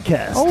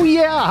podcast. Oh,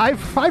 yeah.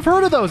 I've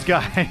heard of those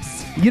guys.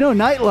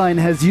 Nightline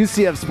has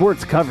UCF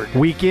sports covered.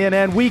 Week in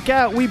and week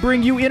out, we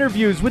bring you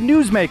interviews with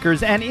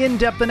newsmakers and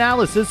in-depth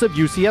analysis of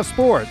UCF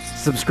sports.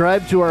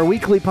 Subscribe to our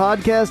weekly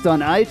podcast on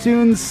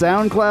iTunes,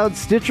 SoundCloud,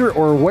 Stitcher,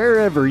 or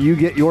wherever you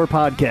get your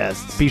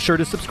podcasts. Be sure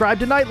to subscribe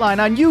to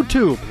Nightline on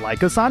YouTube,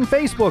 like us on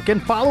Facebook,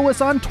 and follow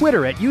us on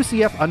Twitter at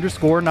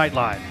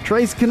UCF_Nightline.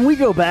 Trace, can we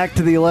go back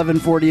to the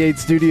 1148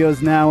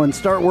 studios now and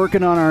start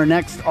working on our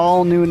next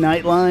all-new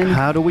Nightline?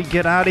 How do we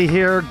get out of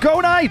here? Go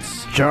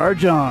Knights!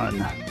 Charge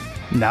on.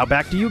 Now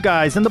back to you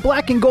guys in the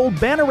Black and Gold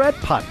Banneret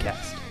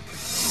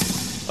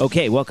podcast.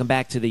 Okay, welcome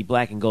back to the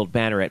Black and Gold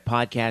Banneret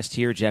podcast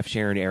here. Jeff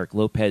Sharon, Eric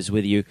Lopez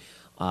with you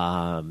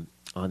on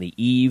the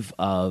eve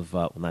of,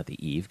 not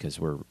the eve because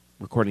we're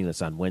recording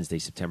this on Wednesday,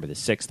 September the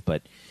 6th,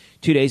 but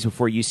 2 days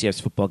before UCF's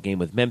football game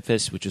with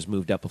Memphis, which was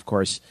moved up, of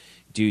course,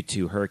 due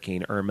to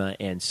Hurricane Irma,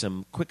 and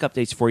some quick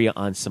updates for you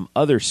on some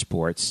other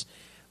sports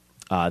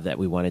that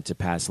we wanted to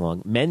pass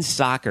along. Men's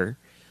soccer,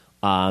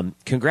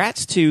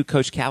 congrats to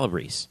Coach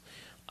Calabrese.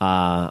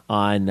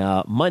 On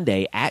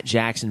Monday at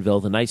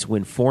Jacksonville, the Knights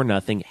win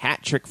 4-0.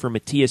 Hat trick for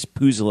Matias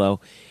Puzzolo.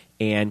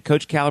 And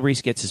Coach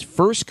Calabrese gets his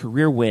first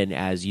career win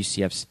as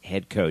UCF's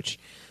head coach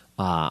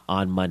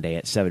on Monday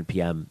at 7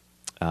 p.m.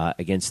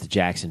 Against the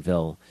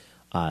Jacksonville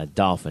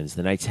Dolphins.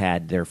 The Knights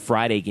had their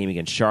Friday game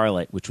against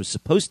Charlotte, which was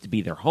supposed to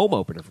be their home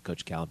opener for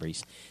Coach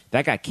Calabrese.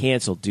 That got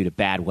canceled due to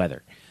bad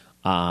weather.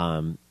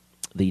 The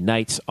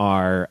Knights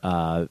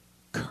are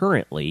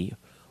currently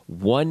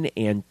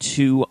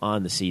 1-2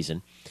 on the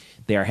season.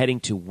 They are heading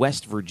to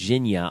West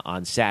Virginia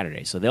on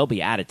Saturday, so they'll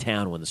be out of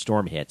town when the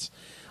storm hits.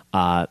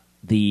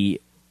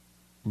 The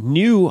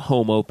new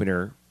home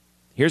opener,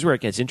 here's where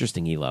it gets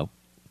interesting, Elo,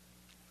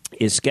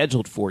 is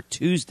scheduled for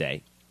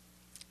Tuesday,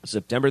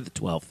 September the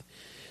 12th,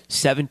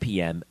 7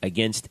 p.m.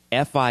 against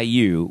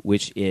FIU,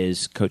 which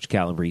is Coach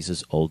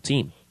Calabrese's old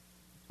team.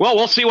 Well,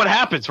 we'll see what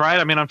happens, right?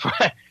 I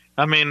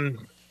mean,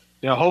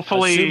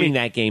 hopefully, assuming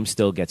that game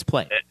still gets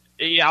played.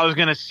 Yeah, I was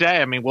going to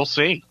say. I mean, we'll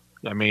see.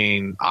 I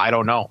mean, I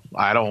don't know.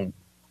 I'm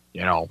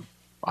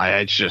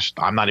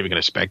not even going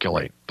to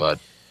speculate, but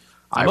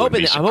I'm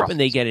hoping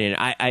they get it in.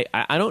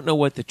 I don't know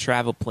what the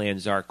travel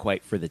plans are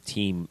quite for the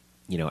team,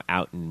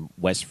 out in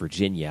West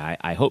Virginia.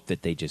 I hope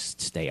that they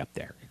just stay up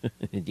there.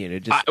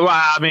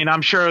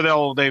 I'm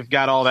sure they've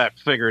got all that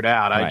figured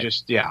out. Right. I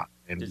just, yeah.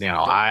 And,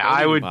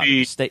 I would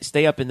be.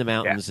 Stay up in the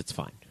mountains. Yeah. It's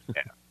fine.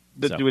 Yeah.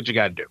 Do what you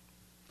got to do.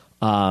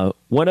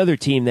 One other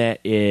team that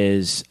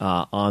is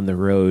on the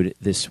road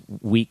this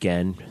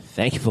weekend,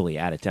 thankfully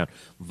out of town,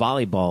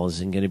 volleyball is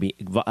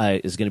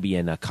going to be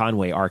in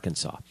Conway,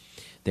 Arkansas.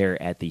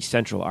 They're at the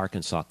Central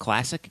Arkansas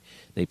Classic.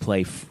 They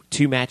play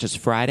 2 matches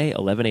Friday,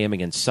 11 a.m.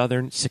 against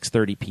Southern,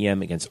 6:30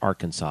 p.m. against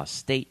Arkansas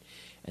State,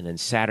 and then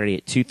Saturday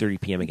at 2:30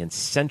 p.m. against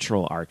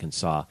Central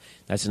Arkansas.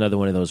 That's another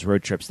one of those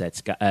road trips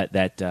that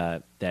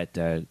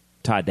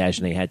Todd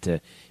Dagenais had to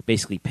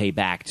basically pay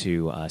back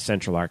to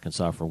Central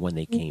Arkansas for when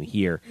they came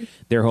here.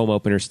 Their home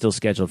opener is still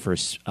scheduled for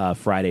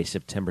Friday,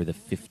 September the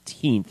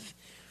 15th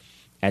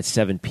at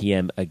 7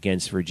 p.m.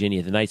 against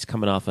Virginia. The Knights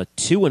coming off a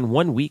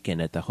 2-1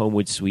 weekend at the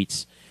Homewood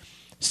Suites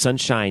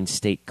Sunshine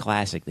State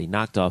Classic. They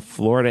knocked off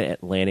Florida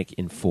Atlantic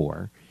in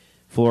 4,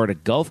 Florida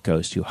Gulf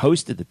Coast, who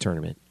hosted the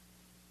tournament,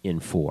 in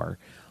 4.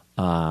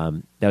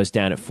 That was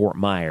down at Fort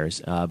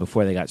Myers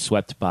before they got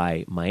swept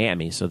by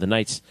Miami. So the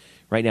Knights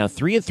right now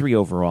 3-3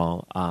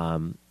 overall.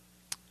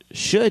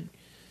 Should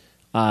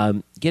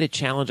get a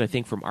challenge, I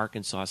think, from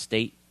Arkansas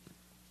State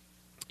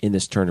in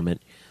this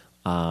tournament.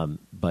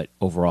 But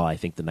overall, I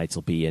think the Knights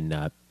will be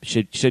in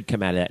should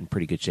come out of that in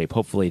pretty good shape.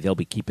 Hopefully, they'll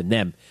be keeping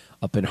them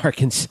up in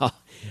Arkansas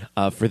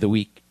for the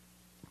week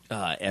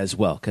as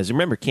well. Because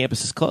remember,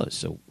 campus is closed,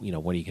 so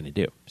what are you going to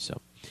do? So,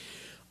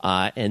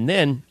 and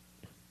then,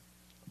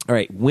 all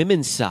right,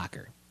 women's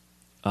soccer.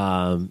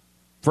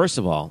 First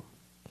of all,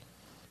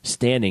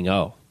 standing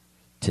O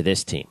to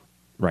this team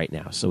right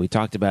now. So we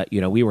talked about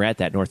we were at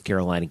that North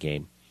Carolina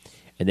game,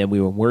 and then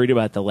we were worried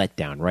about the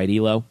letdown, right,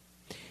 Elo?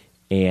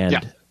 And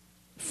yeah.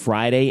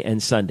 Friday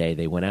and Sunday,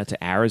 they went out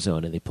to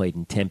Arizona. They played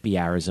in Tempe,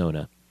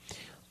 Arizona,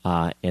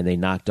 and they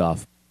knocked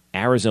off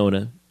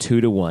Arizona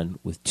 2-1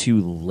 with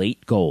 2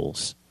 late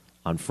goals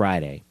on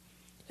Friday,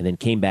 and then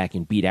came back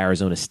and beat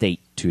Arizona State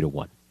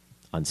 2-1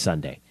 on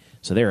Sunday.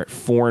 So they're at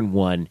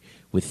 4-1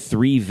 with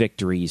 3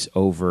 victories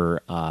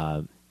over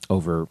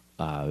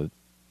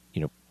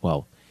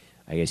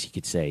I guess you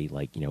could say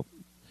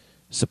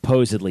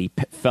supposedly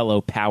fellow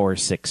Power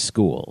 6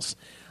 schools.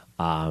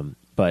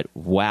 But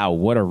wow,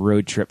 what a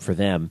road trip for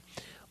them.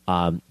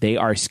 They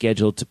are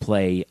scheduled to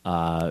play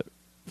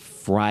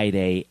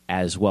Friday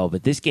as well,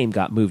 but this game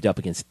got moved up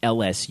against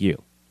LSU.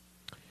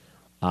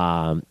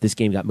 This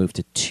game got moved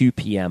to 2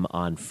 p.m.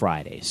 on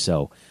Friday.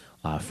 So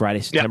Friday,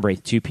 September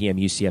 8th, 2 p.m.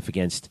 UCF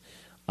against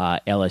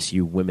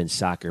LSU women's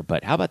soccer.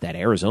 But how about that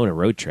Arizona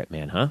road trip,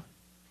 man, huh?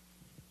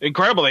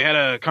 Incredible. They had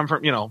to come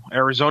from,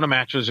 Arizona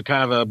match was a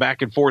kind of a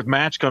back and forth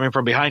match coming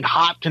from behind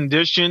hot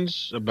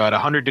conditions, about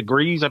 100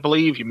 degrees, I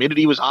believe.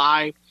 Humidity was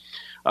high.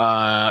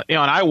 And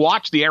I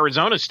watched the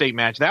Arizona State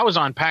match. That was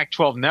on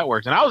Pac-12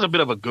 Network. And I was a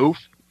bit of a goof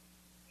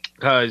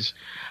because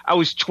I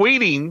was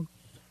tweeting,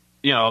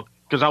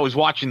 because I was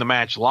watching the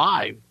match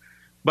live,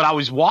 but I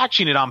was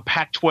watching it on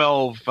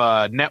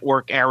Pac-12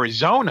 Network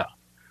Arizona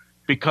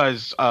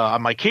because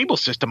on my cable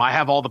system, I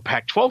have all the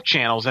Pac-12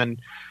 channels. And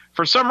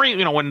for some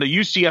reason, when the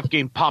UCF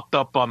game popped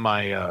up on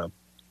my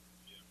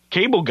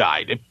cable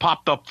guide, it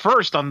popped up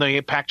first on the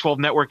Pac-12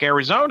 Network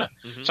Arizona.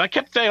 Mm-hmm. So I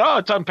kept saying,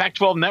 it's on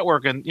Pac-12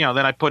 Network. And, then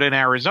I put in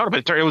Arizona,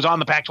 but it was on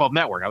the Pac-12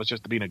 Network. I was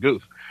just being a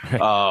goof. It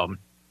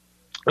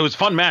was a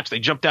fun match. They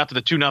jumped out to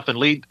the 2-0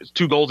 lead,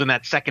 2 goals in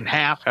that second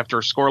half after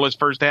a scoreless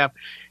first half.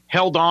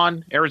 Held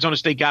on. Arizona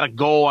State got a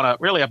goal on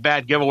a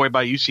bad giveaway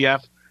by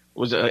UCF.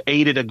 Was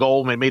aided a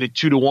goal and made it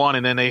 2-1,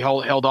 and then they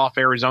held off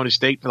Arizona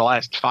State for the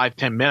last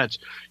 5-10 minutes.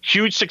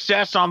 Huge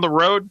success on the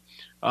road.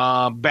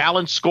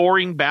 Balanced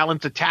scoring,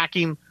 balanced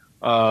attacking.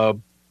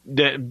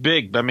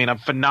 Big. I mean, a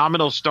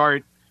phenomenal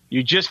start.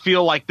 You just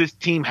feel like this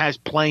team has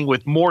playing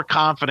with more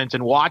confidence,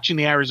 and watching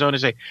the Arizona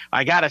State,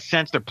 I got a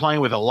sense they're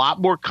playing with a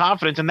lot more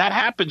confidence, and that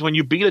happens when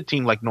you beat a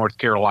team like North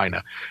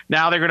Carolina.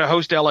 Now they're going to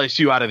host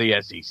LSU out of the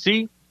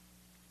SEC,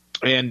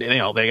 and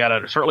they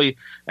got certainly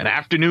an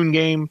afternoon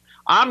game.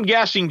 I'm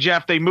guessing,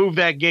 Jeff, they moved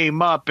that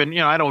game up, and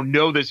I don't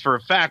know this for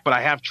a fact, but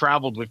I have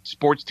traveled with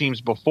sports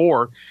teams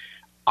before.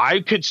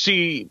 I could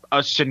see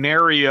a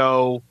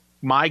scenario.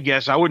 My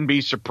guess, I wouldn't be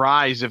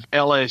surprised if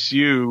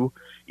LSU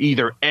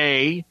either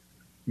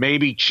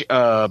maybe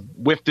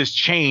with this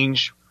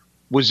change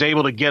was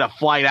able to get a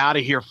flight out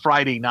of here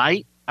Friday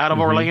night out of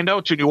Orlando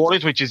to New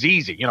Orleans, which is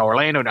easy.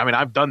 Orlando, I mean,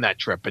 I've done that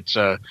trip. It's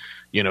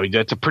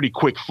that's a pretty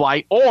quick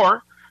flight.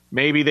 Or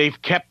maybe they've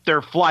kept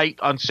their flight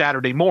on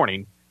Saturday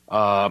morning.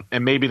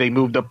 And maybe they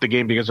moved up the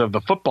game because of the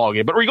football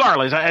game. But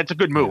regardless, it's a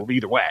good move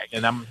either way.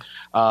 And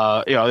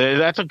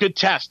that's a good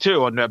test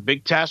too, and a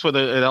big test with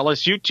an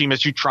LSU team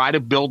as you try to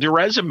build your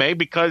resume,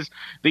 because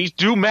these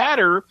do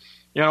matter,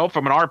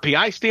 from an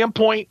RPI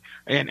standpoint.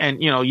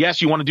 And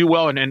yes, you want to do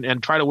well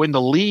and try to win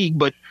the league,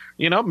 but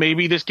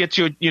maybe this gets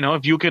you,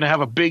 if you can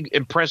have a big,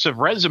 impressive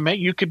resume,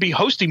 you could be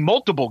hosting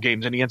multiple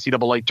games in the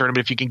NCAA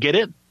tournament if you can get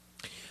in.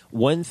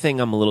 One thing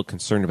I'm a little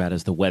concerned about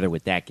is the weather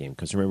with that game,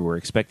 because remember, we're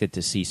expected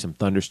to see some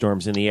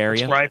thunderstorms in the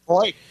area. That's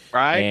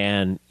right.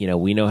 And,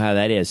 we know how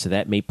that is, so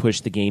that may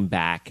push the game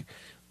back.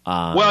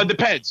 Well, it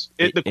depends.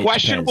 The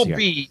question will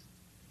be,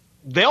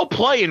 they'll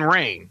play in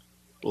rain.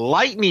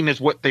 Lightning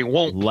is what they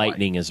won't play.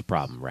 Lightning is a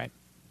problem, right?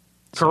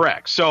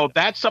 Correct. So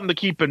that's something to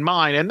keep in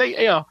mind. And they,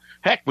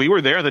 heck, we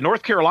were there. The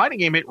North Carolina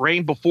game, it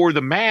rained before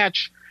the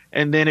match,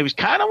 and then it was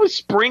kind of a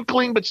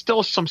sprinkling, but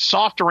still some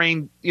soft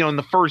rain, in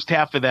the first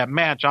half of that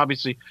match.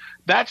 Obviously,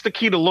 that's the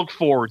key to look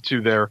forward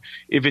to there.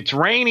 If it's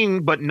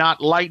raining but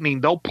not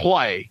lightning, they'll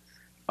play.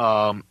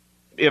 Unless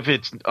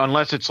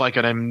it's like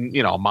a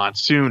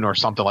monsoon or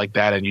something like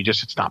that, and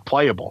it's not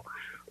playable.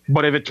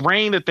 But if it's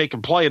rain, that they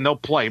can play, and they'll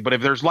play. But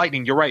if there's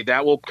lightning, you're right,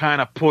 that will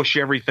kind of push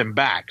everything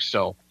back.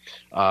 So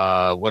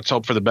let's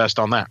hope for the best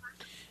on that.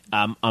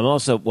 I'm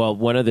also,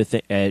 one other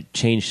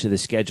change to the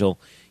schedule.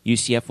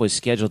 UCF was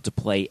scheduled to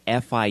play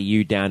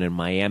FIU down in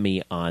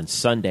Miami on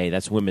Sunday.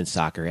 That's women's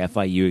soccer.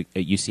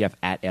 UCF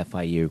at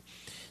FIU.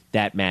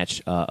 That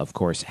match, of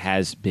course,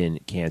 has been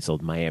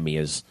canceled. Miami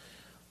is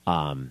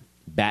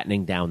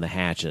battening down the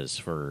hatches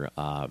for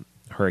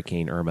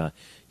Hurricane Irma.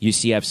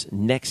 UCF's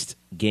next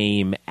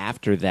game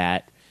after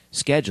that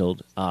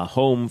scheduled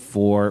home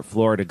for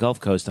Florida Gulf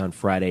Coast on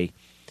Friday,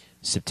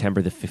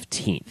 September the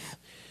 15th.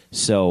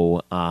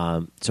 So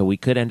we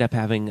could end up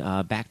having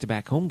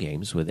back-to-back home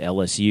games with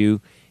LSU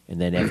and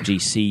then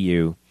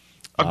FGCU.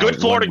 A good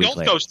Florida Gulf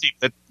Coast team.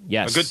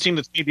 Yes. A good team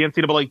that's made the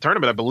NCAA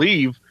tournament, I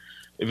believe.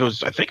 I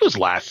think it was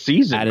last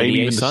season. Out of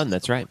maybe the A-Sun,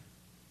 that's right.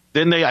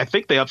 Then I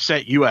think they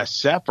upset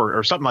USF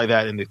or something like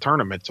that in the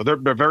tournament. So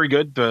they're very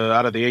good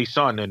out of the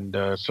A-Sun. And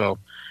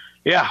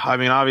yeah, I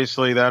mean,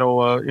 obviously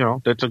that'll,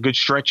 that's a good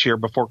stretch here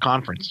before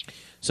conference.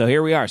 So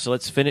here we are. So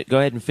let's go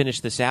ahead and finish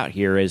this out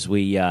here as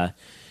we,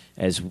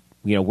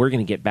 we're going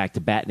to get back to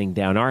battening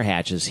down our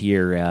hatches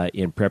here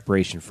in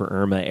preparation for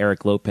Irma.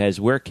 Eric Lopez,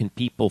 where can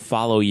people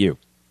follow you?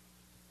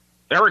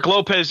 Eric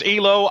Lopez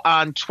Elo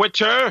on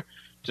Twitter.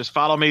 Just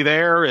follow me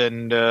there,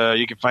 and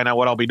you can find out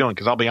what I'll be doing.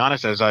 Because I'll be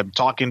honest, as I'm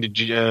talking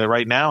to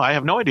right now, I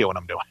have no idea what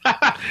I'm doing.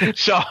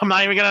 So I'm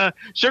not even going to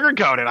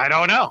sugarcoat it. I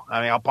don't know.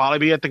 I mean, I'll probably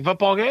be at the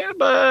football game,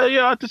 but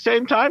at the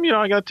same time,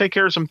 I got to take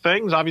care of some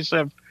things.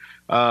 Obviously,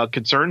 I've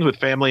concerns with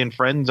family and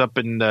friends up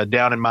and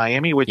down in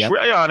Miami. Which, yep.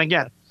 And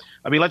again,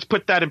 I mean, let's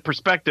put that in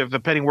perspective.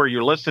 Depending where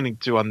you're listening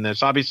to on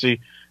this,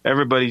 obviously,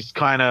 everybody's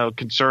kind of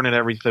concerned and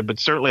everything, but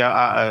certainly,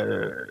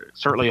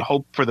 certainly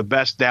hope for the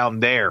best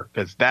down there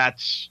because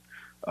that's.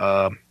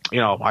 I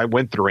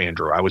went through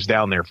Andrew. I was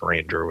down there for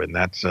Andrew, and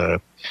that's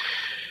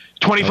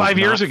 25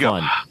 years ago.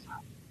 Fun.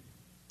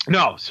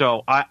 No,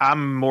 so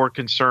I'm more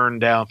concerned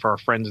down for our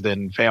friends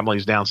than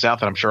families down south,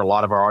 and I'm sure a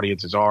lot of our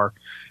audiences are.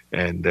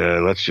 And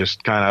let's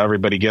just kind of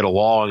everybody get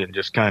along and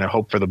just kind of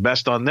hope for the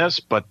best on this.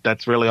 But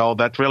that's really all.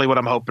 That's really what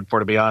I'm hoping for,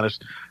 to be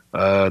honest.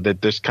 That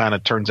this kind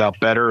of turns out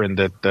better, and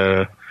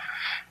that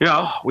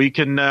we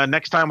can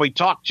next time we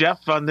talk,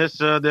 Jeff, on this,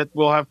 that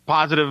we'll have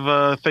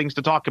positive things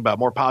to talk about,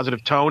 more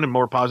positive tone and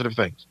more positive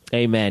things.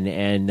 Amen.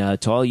 And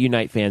to all you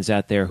Knight fans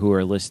out there who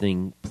are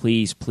listening,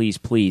 please, please,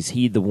 please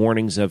heed the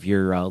warnings of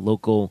your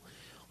local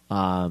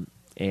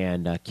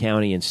and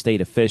county and state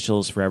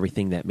officials for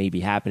everything that may be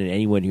happening.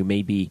 Anyone who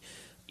may be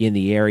in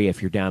the area,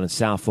 if you're down in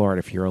South Florida,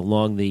 if you're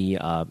along the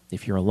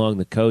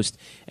coast,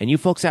 and you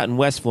folks out in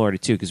West Florida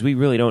too, because we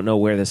really don't know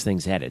where this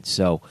thing's headed.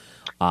 So.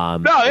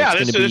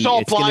 This all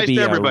applies to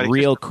everybody. A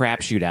real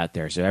crapshoot out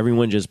there, so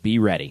everyone just be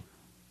ready.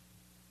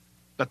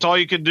 That's all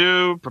you can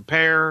do.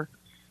 Prepare,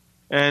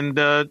 and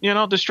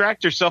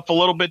distract yourself a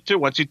little bit too.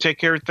 Once you take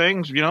care of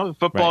things, the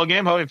football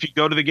game. If you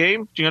go to the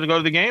game, you got to go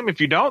to the game.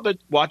 If you don't, then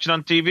watch it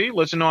on TV,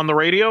 listen on the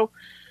radio,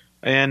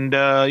 and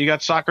you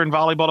got soccer and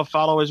volleyball to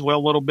follow as well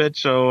a little bit.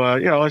 So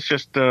let's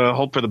just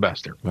hope for the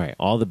best there. Right.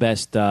 All the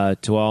best to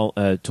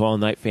all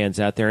Knight fans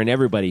out there, and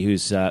everybody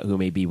who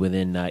may be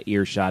within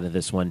earshot of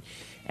this one.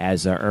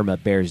 As Irma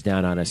bears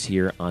down on us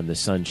here on the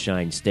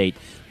Sunshine State.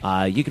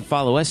 You can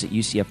follow us at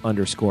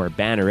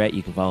UCF_Banneret.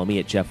 You can follow me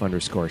at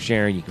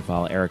Jeff_Sharon. You can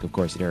follow Eric, of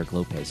course, at Eric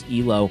Lopez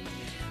Elo.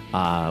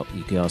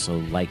 You can also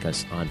like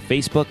us on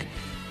Facebook.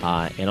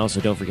 And also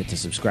don't forget to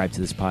subscribe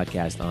to this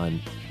podcast on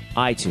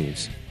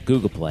iTunes,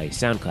 Google Play,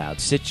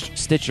 SoundCloud,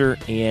 Stitcher,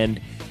 and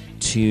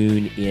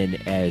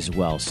TuneIn as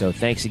well. So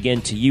thanks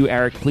again to you,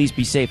 Eric. Please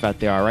be safe out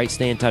there, all right?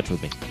 Stay in touch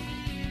with me.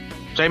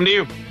 Same to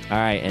you. All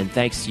right, and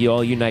thanks to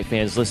all you Knight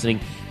fans listening.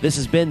 This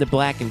has been the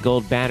Black and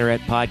Gold Banneret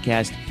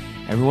podcast.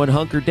 Everyone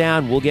hunker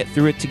down. We'll get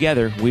through it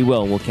together. We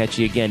will. We'll catch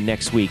you again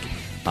next week.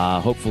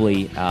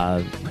 Hopefully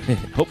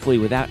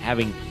without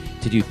having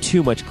to do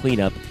too much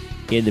cleanup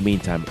in the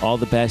meantime. All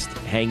the best.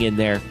 Hang in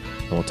there,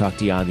 and we'll talk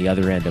to you on the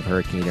other end of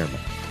Hurricane Irma.